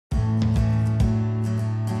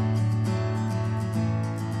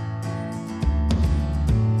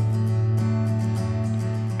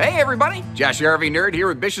Hey everybody, Josh the RV Nerd here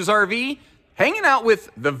with Bish's RV, hanging out with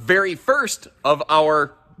the very first of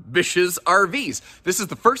our Bish's RVs. This is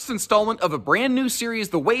the first installment of a brand new series,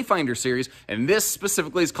 the Wayfinder series, and this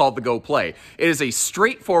specifically is called the Go Play. It is a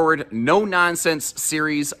straightforward, no-nonsense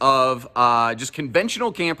series of just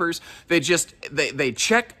conventional campers. They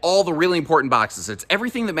check all the really important boxes. It's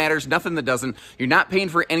everything that matters, nothing that doesn't. You're not paying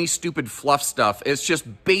for any stupid fluff stuff. It's just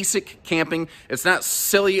basic camping. It's not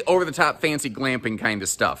silly, over-the-top, fancy glamping kind of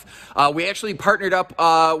stuff. We actually partnered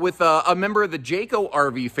up with a member of the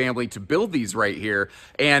Jayco-RV family to build these right here,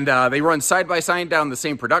 and they run side by side down the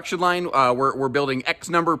same production line. We're building X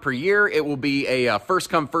number per year. It will be a first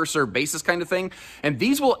come, first serve basis kind of thing. And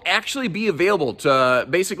these will actually be available to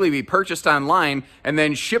basically be purchased online and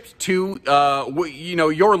then shipped to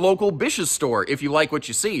your local Bish's store if you like what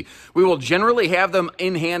you see. We will generally have them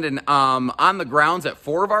in hand and on the grounds at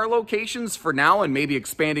 4 of our locations for now, and maybe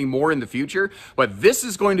expanding more in the future. But this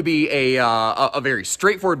is going to be a very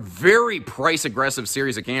straightforward, very price aggressive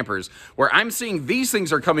series of campers where I'm seeing these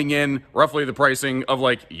things are coming in roughly the pricing of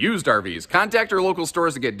like used RVs. Contact our local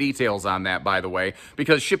stores to get details on that, by the way,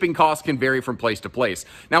 because shipping costs can vary from place to place.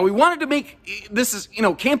 Now, we wanted to make this is,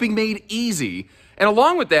 camping made easy, and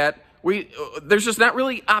along with that, there's just not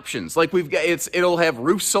really options. Like it'll have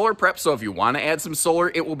roof solar prep, so if you want to add some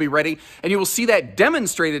solar, it will be ready. And you will see that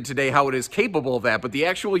demonstrated today, how it is capable of that. But the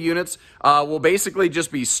actual units will basically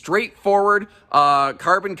just be straightforward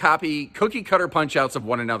carbon copy, cookie cutter punch outs of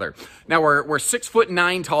one another. Now we're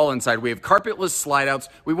 6'9" tall inside. We have carpetless slide outs.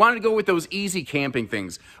 We wanted to go with those easy camping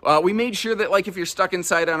things. We made sure that like if you're stuck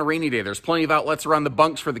inside on a rainy day, there's plenty of outlets around the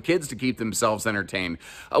bunks for the kids to keep themselves entertained.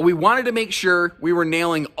 We wanted to make sure we were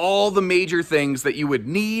nailing all the major things that you would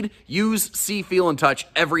need, use, see, feel, and touch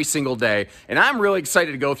every single day. And I'm really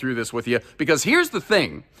excited to go through this with you because here's the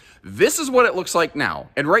thing. This is what it looks like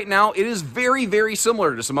now. And right now, it is very, very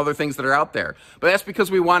similar to some other things that are out there. But that's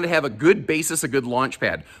because we wanted to have a good basis, a good launch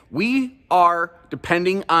pad. We are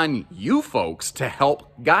depending on you folks to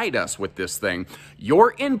help guide us with this thing.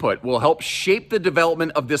 Your input will help shape the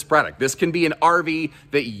development of this product. This can be an RV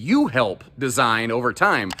that you help design over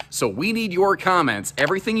time. So we need your comments,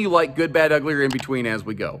 everything you like, good, bad, ugly, or in between as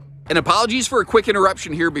we go. And apologies for a quick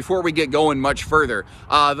interruption here before we get going much further.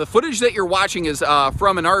 The footage that you're watching is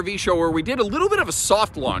from an RV show where we did a little bit of a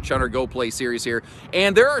soft launch on our Go Play series here.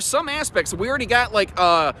 And there are some aspects, we already got like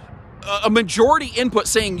a majority input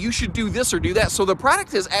saying you should do this or do that. So the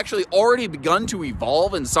product has actually already begun to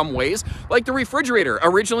evolve in some ways. Like the refrigerator.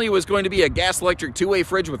 Originally it was going to be a gas electric two-way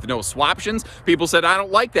fridge with no swaptions. People said, I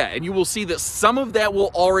don't like that. And you will see that some of that will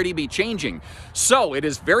already be changing. So it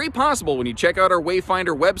is very possible when you check out our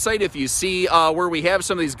Wayfinder website, if you see where we have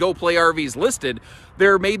some of these Go Play RVs listed,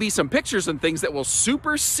 there may be some pictures and things that will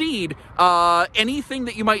supersede anything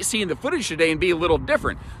that you might see in the footage today and be a little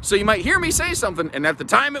different. So you might hear me say something, and at the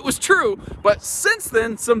time it was true, but since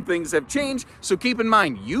then some things have changed. So keep in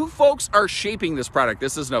mind, you folks are shaping this product.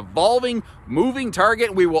 This is an evolving, moving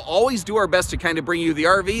target. We will always do our best to kind of bring you the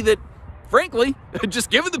RV that, frankly, just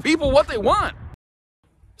giving the people what they want.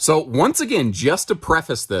 So once again, just to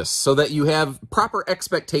preface this so that you have proper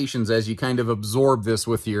expectations as you kind of absorb this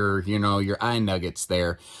with your, your eye nuggets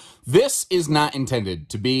there. This is not intended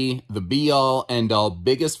to be the be-all, end-all,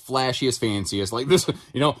 biggest, flashiest, fanciest. Like this,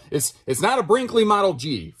 it's not a Brinkley Model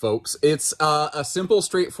G, folks. It's a simple,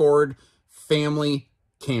 straightforward family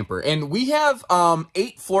camper. And we have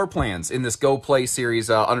 8 floor plans in this Go Play series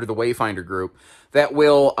under the Wayfinder group that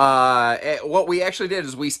will, what we actually did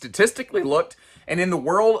is we statistically looked, and in the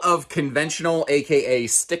world of conventional, aka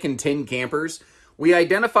stick and tin campers, we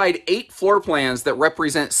identified 8 floor plans that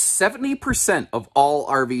represent 70% of all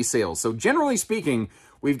RV sales. So generally speaking,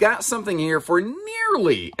 we've got something here for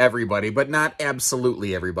nearly everybody, but not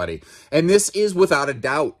absolutely everybody. And this is without a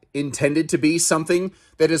doubt intended to be something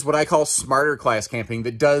that is what I call smarter class camping,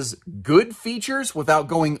 that does good features without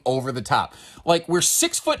going over the top. Like we're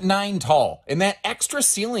 6'9" tall, and that extra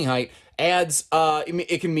ceiling height adds,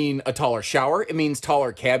 it can mean a taller shower, it means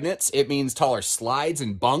taller cabinets, it means taller slides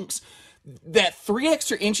and bunks. That 3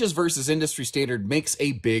 extra inches versus industry standard makes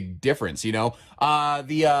a big difference,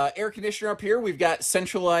 The air conditioner up here, we've got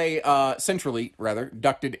centrally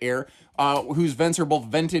ducted air, whose vents are both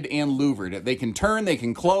vented and louvered. They can turn, they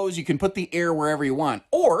can close, you can put the air wherever you want.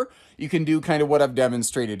 Or you can do kind of what I've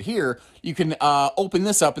demonstrated here. You can open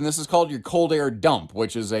this up, and this is called your cold air dump,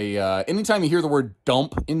 which is anytime you hear the word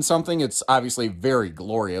dump in something, it's obviously very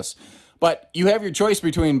glorious. But you have your choice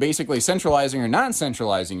between basically centralizing or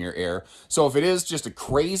non-centralizing your air. So if it is just a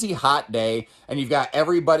crazy hot day and you've got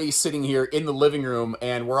everybody sitting here in the living room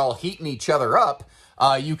and we're all heating each other up,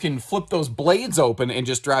 you can flip those blades open and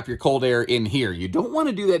just drop your cold air in here. You don't want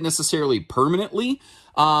to do that necessarily permanently.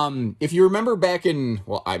 If you remember back in,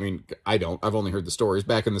 well, I mean, I don't, I've only heard the stories,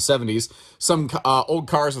 back in the 70s, some old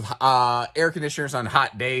cars with air conditioners on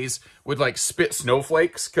hot days would like spit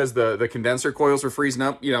snowflakes because the condenser coils were freezing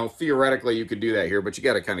up. You know, theoretically you could do that here, but you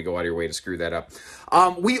got to kind of go out of your way to screw that up.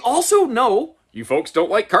 We also know you folks don't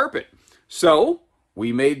like carpet. So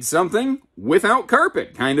we made something without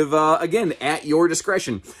carpet, kind of, again, at your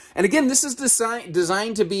discretion. And again, this is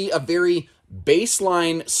designed to be a very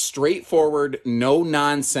baseline, straightforward,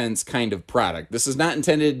 no-nonsense kind of product. This is not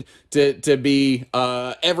intended to be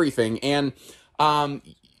everything, and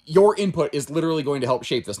your input is literally going to help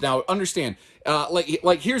shape this. Now, understand,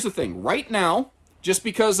 like here's the thing. Right now, just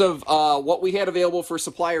because of what we had available for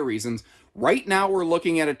supplier reasons, right now we're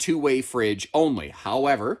looking at a two-way fridge only.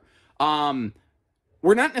 However,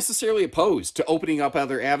 we're not necessarily opposed to opening up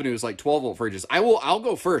other avenues like 12-volt fridges. I'll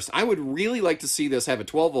go first. I would really like to see this have a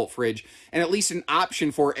 12-volt fridge and at least an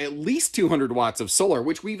option for at least 200 watts of solar,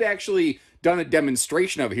 which we've actually done a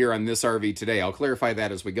demonstration of here on this RV today. I'll clarify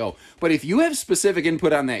that as we go. But if you have specific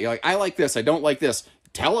input on that, you're like, I like this, I don't like this,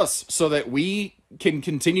 tell us so that we can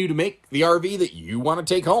continue to make the RV that you want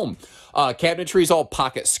to take home. Cabinetry is all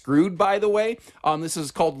pocket screwed, by the way. This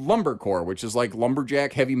is called lumbercore, which is like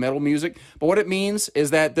lumberjack heavy metal music. But what it means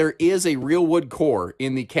is that there is a real wood core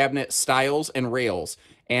in the cabinet stiles and rails,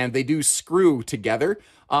 and they do screw together.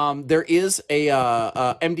 There is a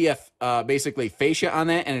MDF basically fascia on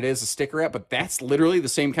that, and it is a sticker wrap, but that's literally the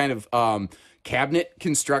same kind of cabinet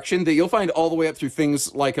construction that you'll find all the way up through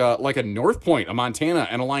things like a North Point, a Montana,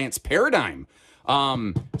 an Alliance Paradigm.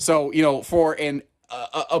 So, you know, for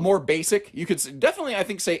a more basic, you could definitely, I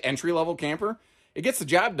think, say entry-level camper, it gets the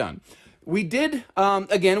job done. We did,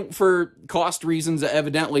 again, for cost reasons,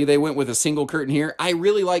 evidently, they went with a single curtain here. I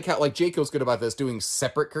really like how, like, Jayco's good about this, doing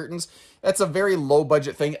separate curtains. That's a very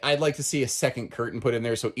low-budget thing. I'd like to see a second curtain put in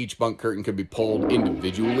there so each bunk curtain could be pulled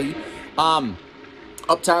individually.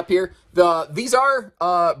 Up top here, these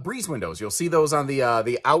are breeze windows. You'll see those on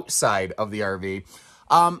the outside of the RV.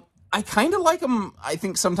 I kind of like them, I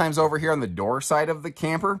think, sometimes over here on the door side of the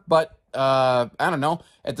camper, but I don't know.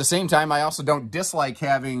 At the same time, I also don't dislike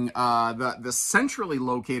having the centrally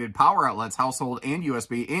located power outlets, household and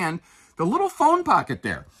USB, and the little phone pocket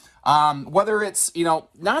there. Whether it's, you know,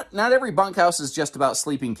 not every bunkhouse is just about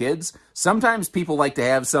sleeping kids. Sometimes people like to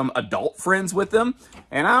have some adult friends with them.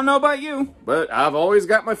 And I don't know about you, but I've always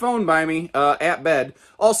got my phone by me at bed.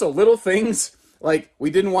 Also, little things like we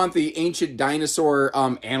didn't want the ancient dinosaur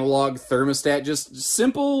analog thermostat, just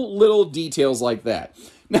simple little details like that.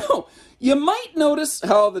 Now, you might notice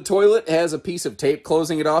how the toilet has a piece of tape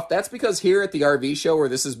closing it off. That's because here at the RV show where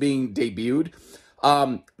this is being debuted,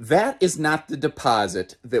 that is not the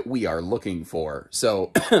deposit that we are looking for.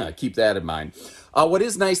 So keep that in mind. What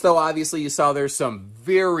is nice, though, obviously, you saw there's some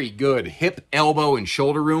very good hip, elbow, and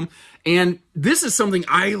shoulder room. And this is something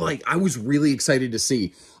I was really excited to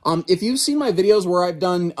see. If you've seen my videos where I've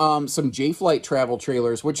done some J-Flight travel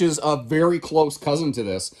trailers, which is a very close cousin to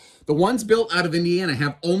this, the ones built out of Indiana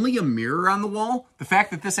have only a mirror on the wall. The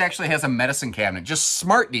fact that this actually has a medicine cabinet, just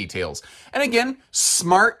smart details. And again,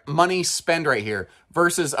 smart money spend right here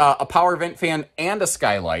versus a power vent fan and a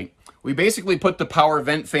skylight. We basically put the power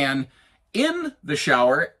vent fan in the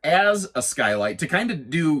shower as a skylight to kind of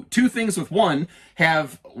do two things with one.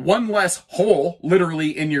 Have one less hole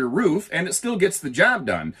literally in your roof, and it still gets the job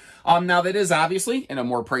done. Now that is obviously in a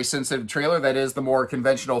more price sensitive trailer, that is the more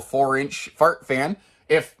conventional 4-inch fart fan.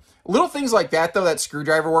 If little things like that, though, that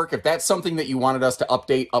screwdriver work, if that's something that you wanted us to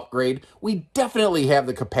update, upgrade, we definitely have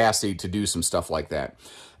the capacity to do some stuff like that.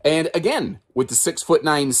 And again, with the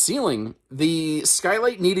 6'9" ceiling, the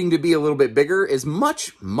skylight needing to be a little bit bigger is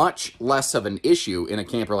much, much less of an issue in a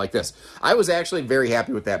camper like this. I was actually very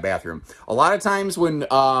happy with that bathroom. A lot of times when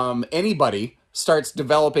anybody starts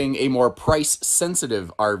developing a more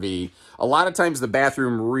price-sensitive RV, a lot of times the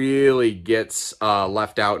bathroom really gets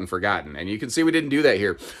left out and forgotten. And you can see we didn't do that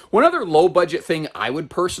here. One other low-budget thing I would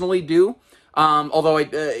personally do, although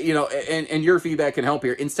I, you know, and your feedback can help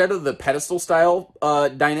here. Instead of the pedestal style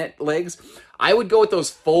dinette legs, I would go with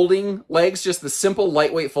those folding legs, just the simple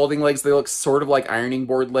lightweight folding legs. They look sort of like ironing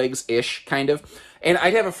board legs-ish, kind of. And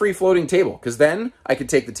I'd have a free floating table, because then I could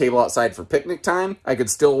take the table outside for picnic time. I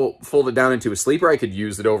could still fold it down into a sleeper. I could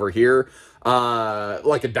use it over here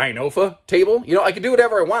like a Dinofa table. You know, I could do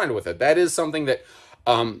whatever I wanted with it. That is something that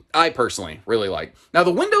I personally really like. Now,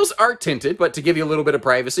 the windows are tinted, but to give you a little bit of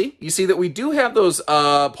privacy, you see that we do have those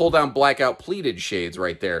pull-down blackout pleated shades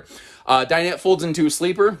right there. Dinette folds into a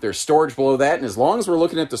sleeper. There's storage below that, and as long as we're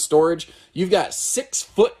looking at the storage, you've got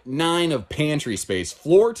 6'9" of pantry space,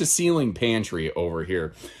 floor-to-ceiling pantry over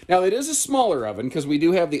here. Now, it is a smaller oven because we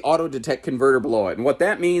do have the auto-detect converter below it, and what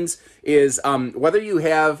that means is whether you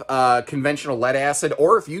have conventional lead acid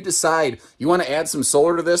or if you decide you want to add some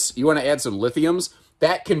solar to this, you want to add some lithiums,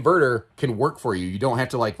 that converter can work for you. You don't have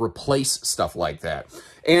to like replace stuff like that.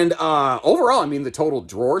 And overall, I mean, the total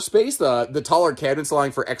drawer space, the taller cabinets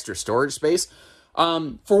allowing for extra storage space.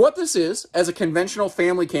 For what this is, as a conventional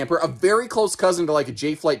family camper, a very close cousin to like a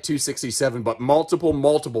J-Flight 267, but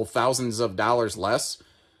multiple thousands of dollars less,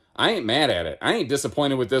 I ain't mad at it. I ain't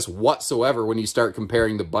disappointed with this whatsoever when you start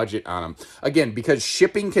comparing the budget on them. Again, because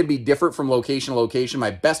shipping can be different from location to location,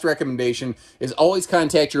 my best recommendation is always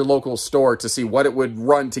contact your local store to see what it would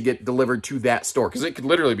run to get delivered to that store, because it could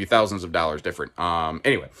literally be thousands of dollars different.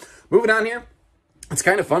 Anyway, moving on here. It's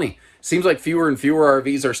kind of funny. Seems like fewer and fewer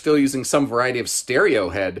RVs are still using some variety of stereo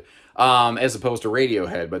head as opposed to radio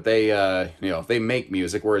head, but they, you know, they make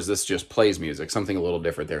music, whereas this just plays music, something a little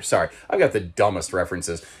different there. Sorry, I've got the dumbest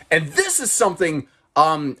references. And this is something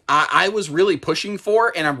I was really pushing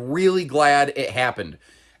for, and I'm really glad it happened.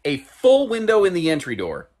 A full window in the entry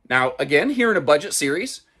door. Now, again, here in a budget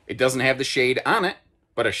series, it doesn't have the shade on it,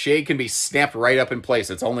 but a shade can be snapped right up in place.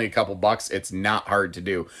 It's only a couple bucks. It's not hard to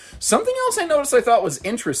do. Something else I noticed I thought was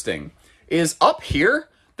interesting is up here,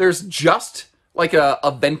 there's just like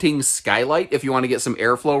a venting skylight if you want to get some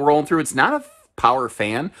airflow rolling through. It's not a power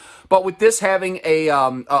fan, but with this having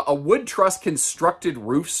a wood truss constructed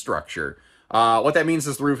roof structure, what that means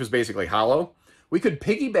is the roof is basically hollow. We could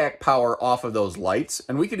piggyback power off of those lights,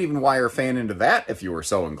 and we could even wire a fan into that if you were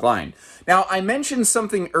so inclined. Now, I mentioned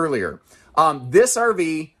something earlier. This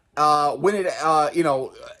RV, when it, you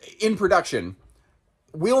know, in production,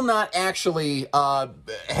 will not actually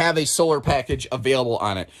have a solar package available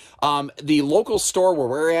on it. The local store where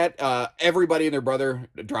we're at, everybody and their brother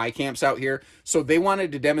dry camps out here, so they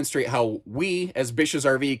wanted to demonstrate how we, as Bish's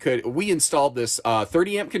RV, we installed this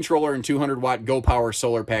 30 amp controller and 200 watt Go Power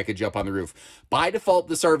solar package up on the roof. By default,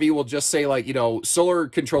 this RV will just say, like, you know, solar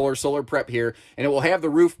controller, solar prep here, and it will have the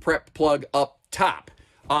roof prep plug up top.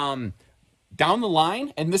 Down the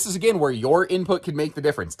line, and this is again where your input can make the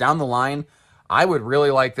difference, down the line, I would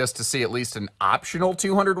really like this to see at least an optional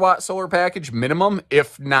 200 watt solar package minimum,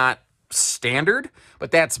 if not standard,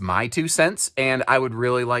 but that's my 2 cents, and I would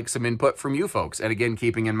really like some input from you folks. And again,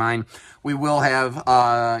 keeping in mind, we will have,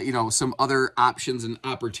 you know, some other options and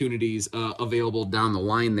opportunities available down the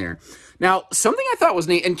line there. Now, something I thought was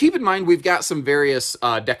neat, and keep in mind, we've got some various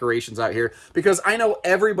decorations out here, because I know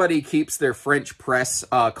everybody keeps their French press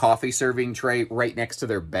coffee serving tray right next to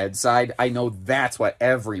their bedside. I know that's what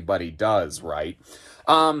everybody does, right?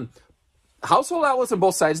 Household outlets on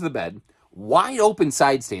both sides of the bed. Wide open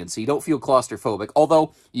side stand so you don't feel claustrophobic.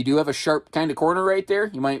 Although you do have a sharp kind of corner right there.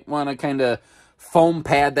 You might want to kind of foam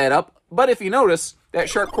pad that up. But if you notice, that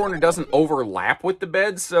sharp corner doesn't overlap with the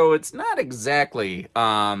bed, so it's not exactly,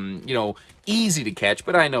 you know, easy to catch.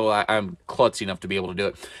 But I know I'm klutzy enough to be able to do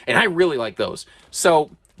it. And I really like those.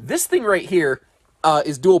 So this thing right here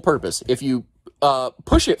is dual purpose. If you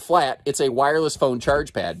push it flat, it's a wireless phone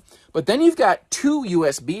charge pad. But then you've got 2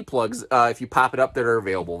 USB plugs, if you pop it up, that are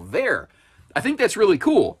available there. I think that's really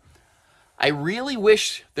cool. I really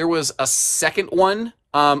wish there was a second one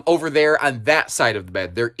over there on that side of the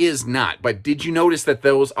bed. There is not. But did you notice that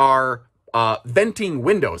those are venting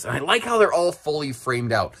windows? And I like how they're all fully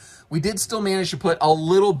framed out. We did still manage to put a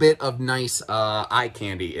little bit of nice eye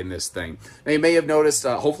candy in this thing. Now, you may have noticed,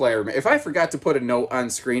 hopefully I remember, if I forgot to put a note on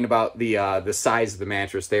screen about the size of the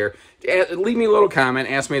mattress there, leave me a little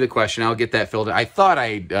comment, ask me the question, I'll get that filled in. I thought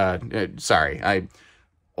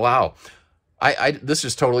wow. This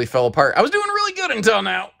just totally fell apart. I was doing really good until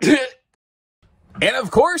now. And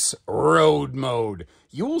of course, road mode.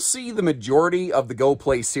 You will see the majority of the Go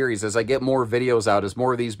Play series as I get more videos out, as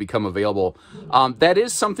more of these become available. That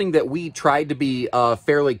is something that we tried to be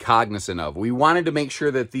fairly cognizant of. We wanted to make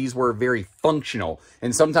sure that these were very functional.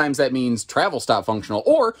 And sometimes that means travel stop functional,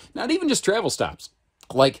 or not even just travel stops.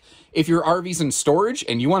 Like, if your RV's in storage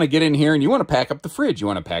and you want to get in here and you want to pack up the fridge, you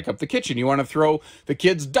want to pack up the kitchen, you want to throw the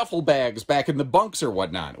kids' duffel bags back in the bunks or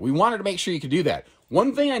whatnot. We wanted to make sure you could do that.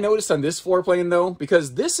 One thing I noticed on this floor plan, though,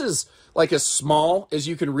 because this is like as small as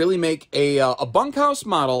you can really make a bunkhouse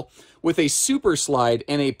model with a super slide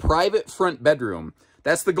and a private front bedroom.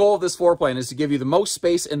 That's the goal of this floor plan, is to give you the most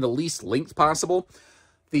space and the least length possible.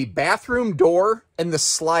 the bathroom door and the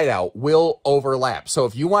slide out will overlap. So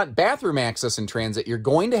if you want bathroom access in transit, you're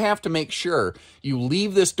going to have to make sure you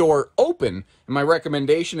leave this door open. And my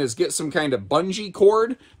recommendation is get some kind of bungee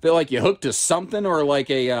cord that like you hook to something, or like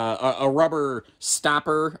a rubber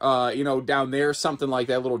stopper, you know, down there, something like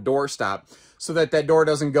that, little door stop, so that that door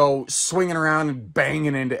doesn't go swinging around and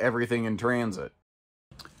banging into everything in transit.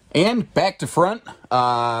 And back to front,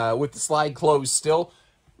 with the slide closed still,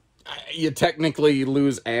 you technically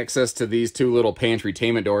lose access to these two little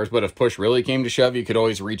pantry-tainment doors, but if push really came to shove, you could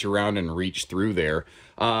always reach around and reach through there.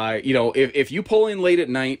 You know, if you pull in late at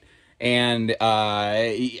night, and,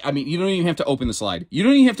 I mean, you don't even have to open the slide. You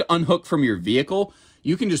don't even have to unhook from your vehicle.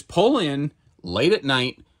 You can just pull in late at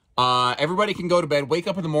night. Everybody can go to bed, wake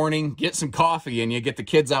up in the morning, get some coffee, and you get the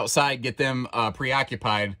kids outside, get them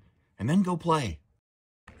preoccupied, and then go play.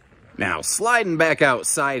 Now, sliding back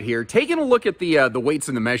outside here, taking a look at the weights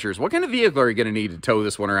and the measures. What kind of vehicle are you going to need to tow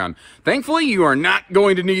this one around? Thankfully, you are not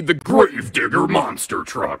going to need the Gravedigger monster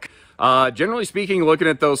truck. Generally speaking, looking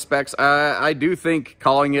at those specs, I do think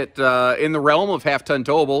calling it in the realm of half-ton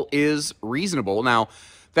towable is reasonable. Now,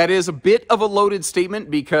 that is a bit of a loaded statement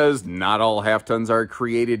because not all half-tons are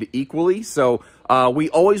created equally. So we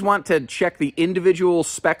always want to check the individual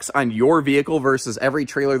specs on your vehicle versus every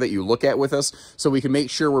trailer that you look at with us, so we can make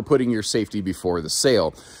sure we're putting your safety before the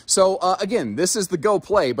sale. So again, this is the Go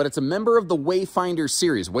Play, but it's a member of the Wayfinder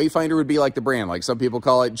series. Wayfinder would be like the brand, like some people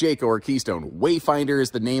call it Jayco or Keystone. Wayfinder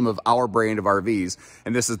is the name of our brand of RVs,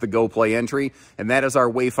 and this is the Go Play entry, and that is our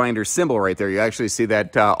Wayfinder symbol right there. You actually see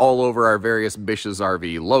that all over our various Bish's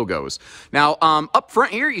RV logos. Now, up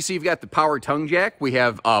front here, you see you've got the power tongue jack. We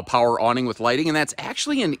have power awning with lighting, and that's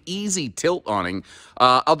actually an easy tilt awning.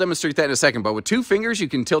 I'll demonstrate that in a second, but with two fingers, you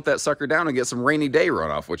can tilt that sucker down and get some rainy day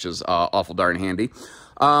runoff, which is awful darn handy.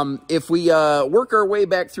 If we work our way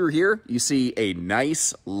back through here, you see a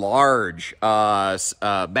nice, large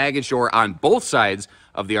baggage door on both sides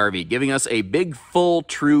of the RV, giving us a big, full,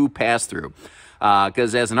 true pass-through.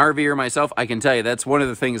 Because as an RVer myself, I can tell you that's one of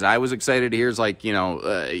the things I was excited to hear is like, you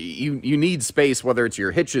know, you need space, whether it's your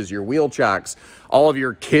hitches, your wheel chocks, all of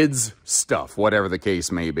your kids' stuff, whatever the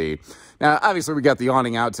case may be. Now, obviously, we got the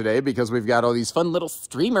awning out today because we've got all these fun little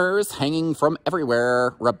streamers hanging from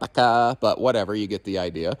everywhere, Rebecca, but whatever, you get the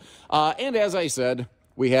idea. And as I said,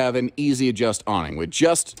 we have an easy adjust awning with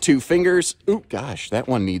just two fingers. Ooh, gosh, that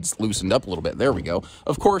one needs loosened up a little bit. There we go.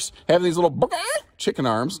 Of course, having these little chicken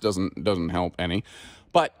arms doesn't help any.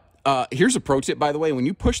 But here's a pro tip, by the way. When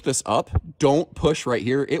you push this up, don't push right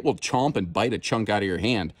here. It will chomp and bite a chunk out of your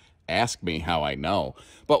hand. Ask me how I know.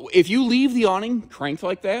 But if you leave the awning cranked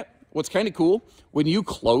like that, what's kind of cool, when you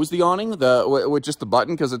close the awning with just the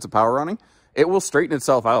button, because it's a power awning, it will straighten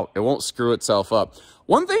itself out. It won't screw itself up.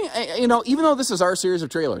 One thing, you know, even though this is our series of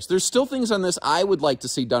trailers, there's still things on this I would like to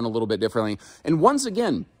see done a little bit differently. And once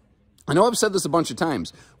again, I know I've said this a bunch of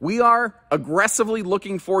times, we are aggressively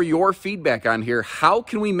looking for your feedback on here. How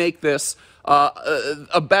can we make this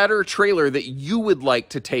a better trailer that you would like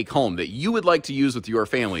to take home, that you would like to use with your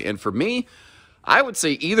family? And for me, I would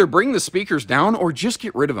say either bring the speakers down or just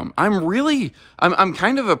get rid of them. I'm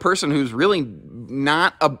kind of a person who's really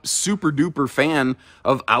not a super duper fan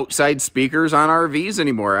of outside speakers on RVs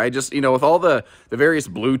anymore. I just, you know, with all the various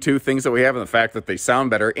Bluetooth things that we have and the fact that they sound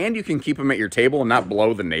better and you can keep them at your table and not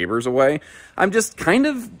blow the neighbors away, I'm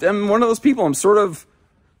one of those people. I'm sort of,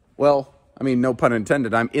 well, I mean, no pun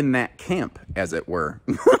intended, I'm in that camp, as it were.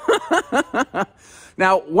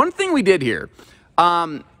 Now, one thing we did here,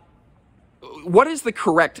 what is the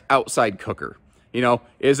correct outside cooker? You know,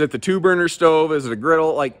 is it the 2-burner stove? Is it a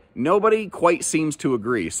griddle? Like, nobody quite seems to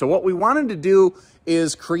agree. So what we wanted to do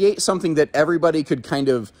is create something that everybody could kind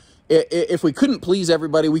of, if we couldn't please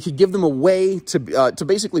everybody, we could give them a way to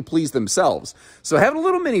basically please themselves. So having a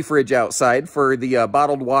little mini fridge outside for the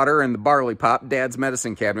bottled water and the barley pop, Dad's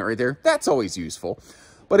medicine cabinet right there, that's always useful.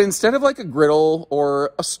 But instead of like a griddle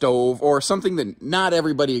or a stove or something that not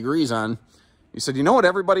everybody agrees on, you said, you know what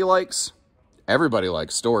everybody likes? Everybody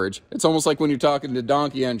likes storage. It's almost like when you're talking to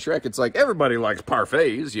Donkey and Shrek, it's like everybody likes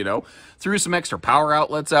parfaits, you know. Threw some extra power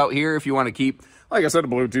outlets out here if you want to keep, like I said, a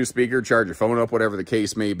Bluetooth speaker, charge your phone up, whatever the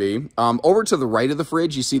case may be. Over to the right of the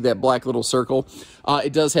fridge, you see that black little circle.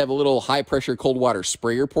 It does have a little high-pressure cold water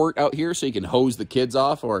sprayer port out here, so you can hose the kids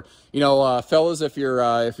off. Or, you know, fellas, if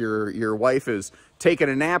your wife is taking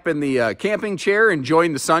a nap in the camping chair,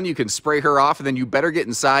 enjoying the sun, you can spray her off, and then you better get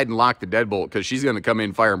inside and lock the deadbolt because she's going to come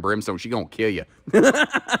in fire and brimstone. She's going to kill you.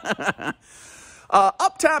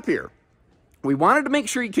 Up top here, we wanted to make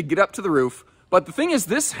sure you could get up to the roof But the thing is,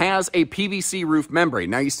 this has a PVC roof membrane.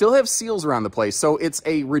 Now, you still have seals around the place, so it's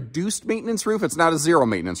a reduced maintenance roof. It's not a zero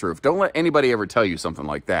maintenance roof. Don't let anybody ever tell you something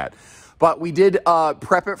like that. But we did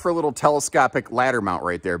prep it for a little telescopic ladder mount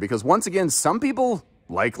right there, because once again, some people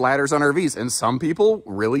like ladders on RVs, and some people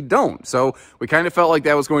really don't. So we kind of felt like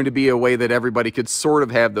that was going to be a way that everybody could sort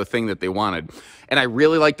of have the thing that they wanted. And I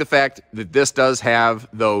really like the fact that this does have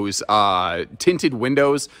those tinted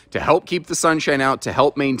windows to help keep the sunshine out, to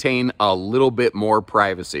help maintain a little bit more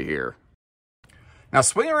privacy here. Now,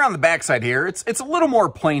 swinging around the backside here, it's a little more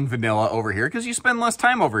plain vanilla over here because you spend less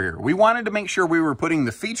time over here. We wanted to make sure we were putting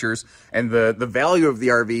the features and the value of the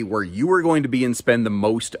RV where you were going to be and spend the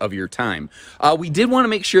most of your time. We did want to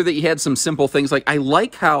make sure that you had some simple things. Like, I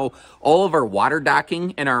like how all of our water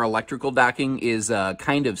docking and our electrical docking is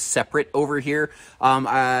kind of separate over here.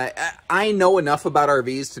 I know enough about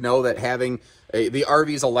RVs to know that having the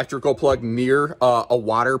RV's electrical plug near a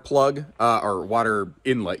water plug or water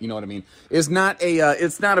inlet, you know what I mean, is not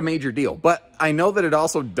it's not a major deal. But I know that it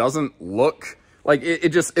also doesn't look like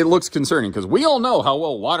it looks concerning, because we all know how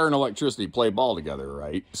well water and electricity play ball together,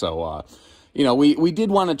 right? So you know, we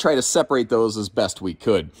did want to try to separate those as best we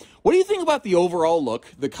could. What do you think about the overall look,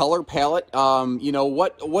 the color palette? You know,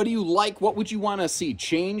 what do you like? What would you want to see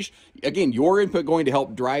changed? Again, your input going to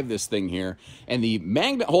help drive this thing here. And the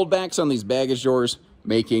magnet holdbacks on these baggage doors,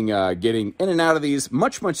 making getting in and out of these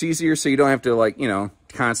much, much easier, so you don't have to, like, you know,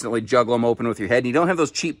 constantly juggle them open with your head. And you don't have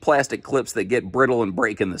those cheap plastic clips that get brittle and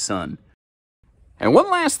break in the sun. And one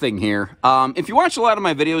last thing here, if you watch a lot of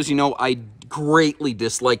my videos, you know I greatly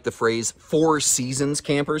dislike the phrase 4 seasons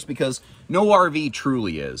campers, because no RV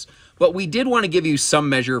truly is. But we did want to give you some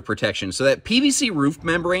measure of protection. So that PVC roof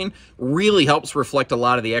membrane really helps reflect a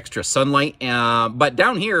lot of the extra sunlight. But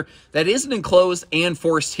down here, that is an enclosed and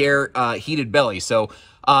forced air heated belly. So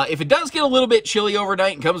if it does get a little bit chilly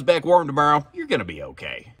overnight and comes back warm tomorrow, you're going to be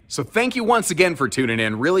okay. So thank you once again for tuning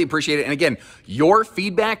in. Really appreciate it. And again, your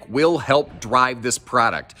feedback will help drive this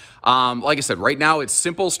product. Like I said, right now it's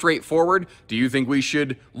simple, straightforward. Do you think we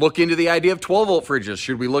should look into the idea of 12-volt fridges?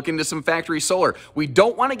 Should we look into some factory solar? We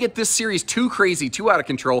don't want to get this series too crazy, too out of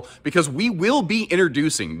control, because we will be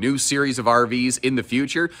introducing new series of RVs in the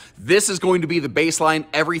future. This is going to be the baseline.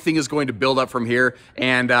 Everything is going to build up from here.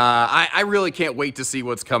 And I really can't wait to see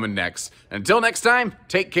what's coming next. Until next time,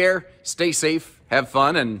 take care, stay safe, have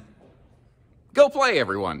fun, and go play,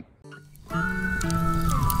 everyone.